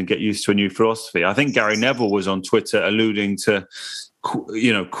bed in and get used to a new philosophy. I think Gary Neville was on Twitter alluding to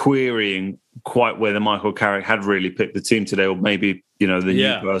querying quite whether Michael Carrick had really picked the team today, or maybe the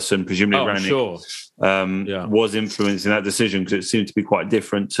new person, presumably Ranić, was influencing that decision, because it seemed to be quite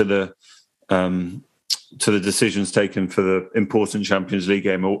different to the decisions taken for the important Champions League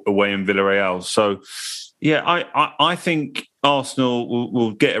game away in Villarreal. So, I think Arsenal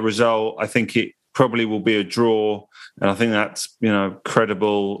will get a result. I think it probably will be a draw. And I think that's,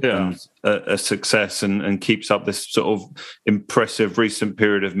 credible and a success, and keeps up this sort of impressive recent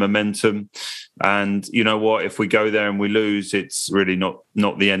period of momentum. And you know what? If we go there and we lose, it's really not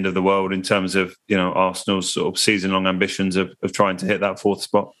the end of the world in terms of, Arsenal's sort of season-long ambitions of trying to hit that 4th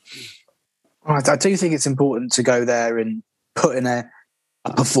spot. I do think it's important to go there and put in a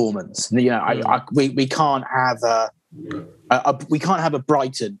performance. We can't have we can't have a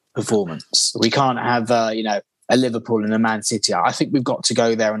Brighton performance. We can't have a Liverpool and a Man City. I think we've got to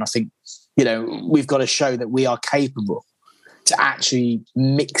go there, and I think we've got to show that we are capable to actually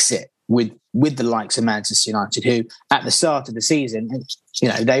mix it with the likes of Manchester United, who at the start of the season,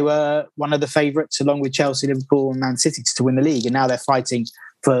 they were one of the favourites along with Chelsea, Liverpool, and Man City to win the league, and now they're fighting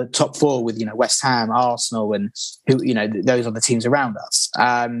for top 4 with West Ham, Arsenal, and who those are the teams around us.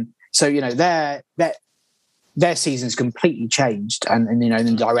 So their season's completely changed, and in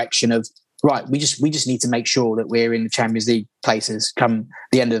the direction of, right, we just need to make sure that we're in the Champions League places come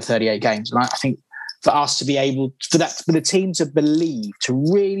the end of the 38 games. And I think for us to be able, for the team to believe, to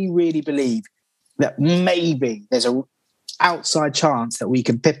really, really believe that maybe there's an outside chance that we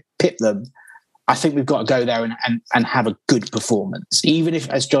can pip them, I think we've got to go there and have a good performance. Even if,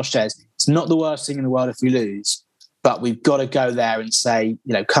 as Josh says, it's not the worst thing in the world if we lose, but we've got to go there and say,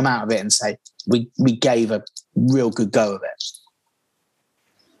 come out of it and say, we gave a real good go of it.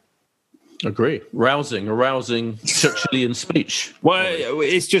 Agree. Arousing Churchillian speech. Well,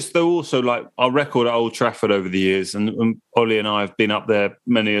 it's just though also like our record at Old Trafford over the years, and Ollie and I have been up there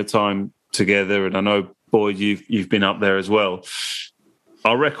many a time together, and I know, Boyd, you've been up there as well.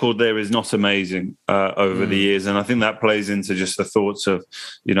 our record there is not amazing over the years, and I think that plays into just the thoughts of,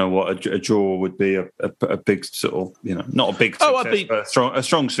 what a draw would be a big sort of, not a big success, but a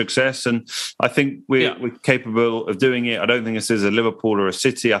strong success. And I think we're capable of doing it. I don't think this is a Liverpool or a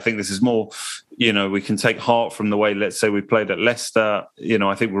City. I think this is more, we can take heart from the way, let's say, we played at Leicester.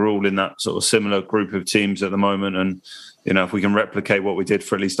 I think we're all in that sort of similar group of teams at the moment, and if we can replicate what we did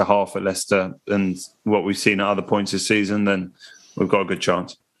for at least a half at Leicester and what we've seen at other points this season, then we've got a good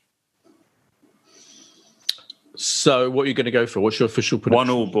chance. So what are you going to go for? What's your official prediction?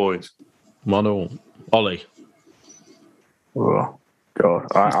 1-1, boys. 1-1. Ollie. Oh, God.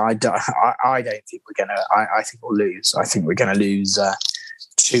 I don't think we're going to... I think we'll lose. I think we're going to lose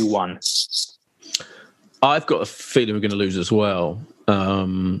 2-1. I've got a feeling we're going to lose as well.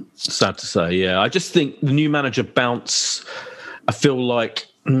 Sad to say, yeah. I just think the new manager bounce, I feel like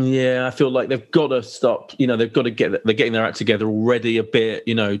they've got to stop. They've got to they're getting their act together already a bit.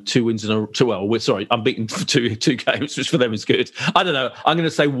 2 wins in a unbeaten for two games, which for them is good. I don't know. I'm going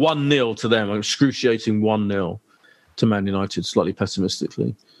to say 1-0 to them. An excruciating 1-0 to Man United, slightly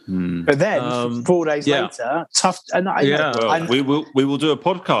pessimistically. But then 4 days later, tough. And we will do a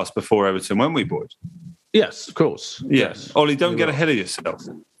podcast before Everton, won't we, boys? Yes, of course. Yes, Ollie, don't get ahead of yourself.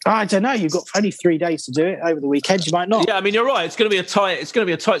 I don't know. You've got only 3 days to do it over the weekend. You might not. Yeah, I mean, you're right. It's going to be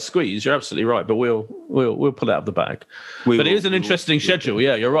a tight squeeze. You're absolutely right. But we'll pull it out of the bag. It is an interesting schedule.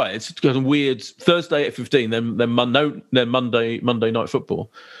 Yeah, you're right. It's got a weird Thursday at 15. Then Monday night football.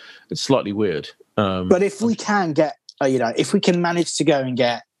 It's slightly weird. But if we can get, if we can manage to go and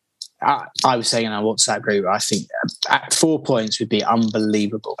get, I was saying in our WhatsApp group, I think at 4 points would be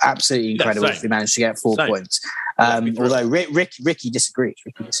unbelievable, absolutely incredible if we managed to get 4 points. Although Ricky disagrees.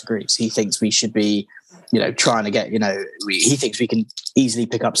 He thinks we should be, trying to get, he thinks we can easily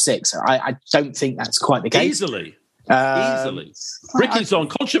pick up 6. I don't think that's quite the case. Easily. Ricky's on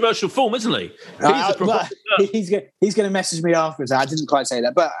controversial form, isn't he? He's going to message me afterwards. I didn't quite say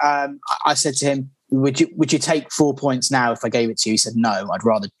that, but I said to him, would you take 4 points now if I gave it to you? He said, no, I'd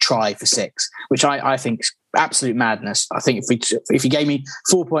rather try for 6, which I think is absolute madness. I think if you gave me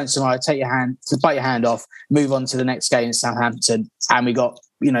 4 points tomorrow, bite your hand off, move on to the next game in Southampton, and we got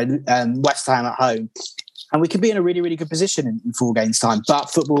West Ham at home, and we could be in a really, really good position in 4 games' time. But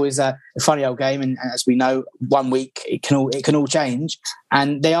football is a funny old game, and as we know, 1 week it can all change,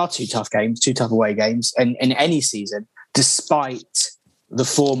 and they are 2 tough games, 2 tough away games, in any season, despite the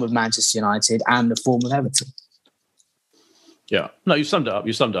form of Manchester United and the form of Everton. Yeah, no, you summed it up.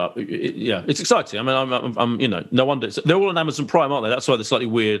 It's exciting. I mean, I'm no wonder they're all on Amazon Prime, aren't they? That's why they're slightly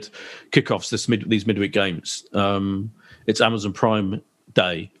weird kickoffs. These midweek games. It's Amazon Prime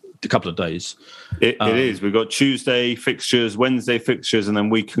Day, a couple of days. It is. We've got Tuesday fixtures, Wednesday fixtures, and then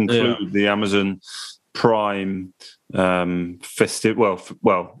we conclude the Amazon Prime festive.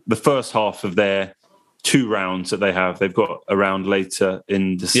 Well, the first half of their 2 rounds that they have. They've got a round later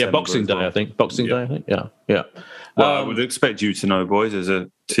in December. Yeah, Boxing Day, I think. Yeah. Well, I would expect you to know, boys, as a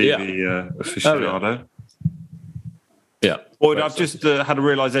TV aficionado. Yeah. Boyd, I've just had a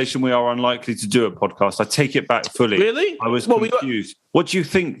realisation we are unlikely to do a podcast. I take it back fully. Really? I was confused. What do you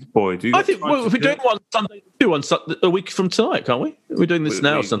think, Boyd? I think if we're doing one Sunday, a week from tonight, can't we? We're doing this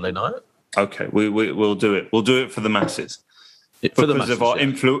Sunday night. Okay, we'll do it. We'll do it for the masses. Because of our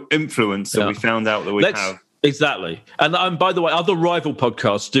influence that we found out that we have. Exactly. And by the way, other rival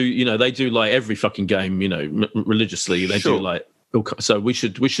podcasts they do like every fucking game, religiously. They do like, so we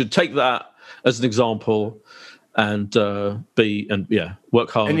should take that as an example and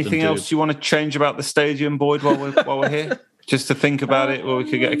work hard. Anything else you want to change about the stadium, Boyd, while we're here? Just to think about it, or we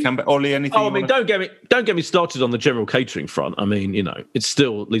could get a comeback. Ollie, anything? Oh, I mean, don't get me started on the general catering front. I mean, it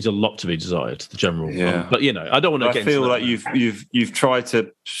still leaves a lot to be desired. The general, but I don't want to. I feel like you've tried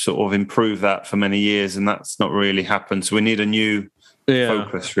to sort of improve that for many years, and that's not really happened. So we need a new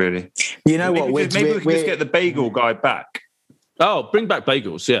focus, really. You know what? Maybe we can just get the bagel guy back. Oh, bring back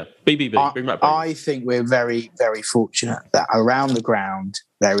bagels, yeah. BBB, bring back bagels. I think we're very, very fortunate that around the ground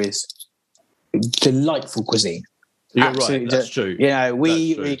there is delightful cuisine. You're absolutely right, that's true.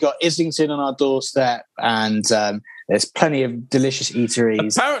 We got Islington on our doorstep, and there's plenty of delicious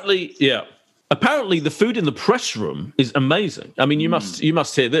eateries. Apparently, the food in the press room is amazing. I mean, you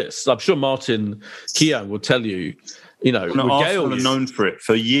must hear this. I'm sure Martin Keown will tell you. Arsenal are known for it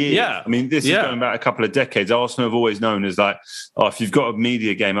for years. Yeah. I mean, this is going back a couple of decades. Arsenal have always known as like, if you've got a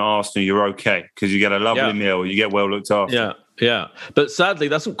media game at Arsenal, you're okay because you get a lovely meal, you get well looked after. Yeah. But sadly,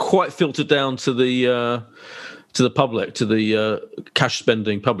 that hasn't quite filtered down to the public, to the cash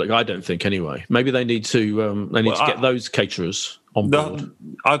spending public. I don't think, anyway. Maybe they need to get those caterers on board.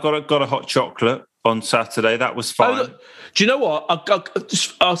 I got a hot chocolate. on Saturday. That was fine. Do you know what?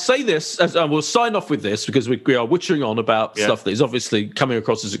 I'll say this, as we'll sign off with this, because we are witchering on about stuff that is obviously coming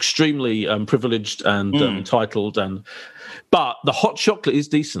across as extremely privileged and entitled. But the hot chocolate is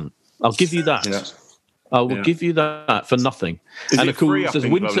decent. I'll give you that. Yeah. I will give you that for nothing. And of course, as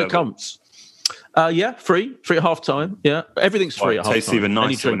winter comes. Free at half time. Yeah, everything's free at half time. Tastes even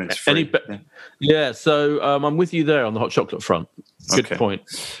nicer when it's free. So I'm with you there on the hot chocolate front. Good point.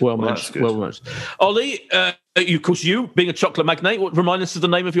 Well mentioned. Well mentioned. Ollie, of course, you being a chocolate magnate, remind us of the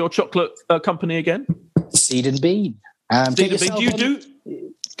name of your chocolate company again? Seed and Bean. Seed and Bean. Do you do?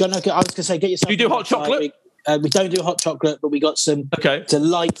 I was going to say, get yourself. Do you do hot chocolate? We don't do hot chocolate, but we got some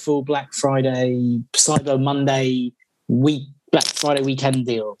delightful Black Friday, Cyber Monday Black Friday weekend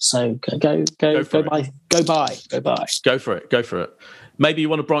deal. So go buy. Go for it. Maybe you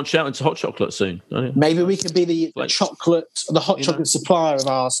want to branch out into hot chocolate soon. Don't you? Maybe we could be the hot chocolate supplier of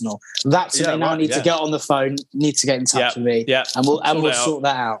Arsenal. That's what they now need to get on the phone. Need to get in touch with me. Yeah, and we'll sort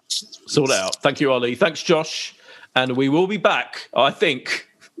that out. Sort it out. Thank you, Ollie. Thanks, Josh. And we will be back, I think,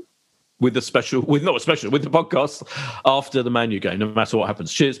 with the podcast after the Man U game, no matter what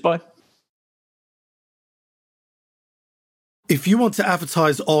happens. Cheers. Bye. If you want to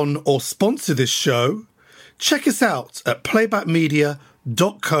advertise on or sponsor this show, check us out at playbackmedia.co.uk.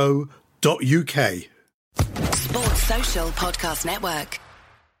 Sports Social Podcast Network.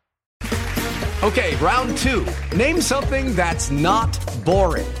 Okay, round 2. Name something that's not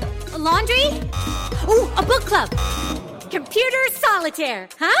boring. A laundry? Ooh, a book club. Computer solitaire,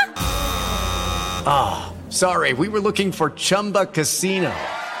 huh? Ah, sorry, we were looking for Chumba Casino.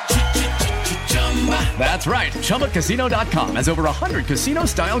 That's right. ChumbaCasino.com has over 100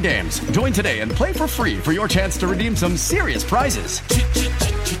 casino-style games. Join today and play for free for your chance to redeem some serious prizes.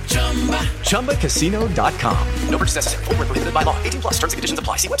 ChumbaCasino.com. No purchase necessary. Void where prohibited by law. 18+. Terms and conditions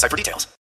apply. See website for details.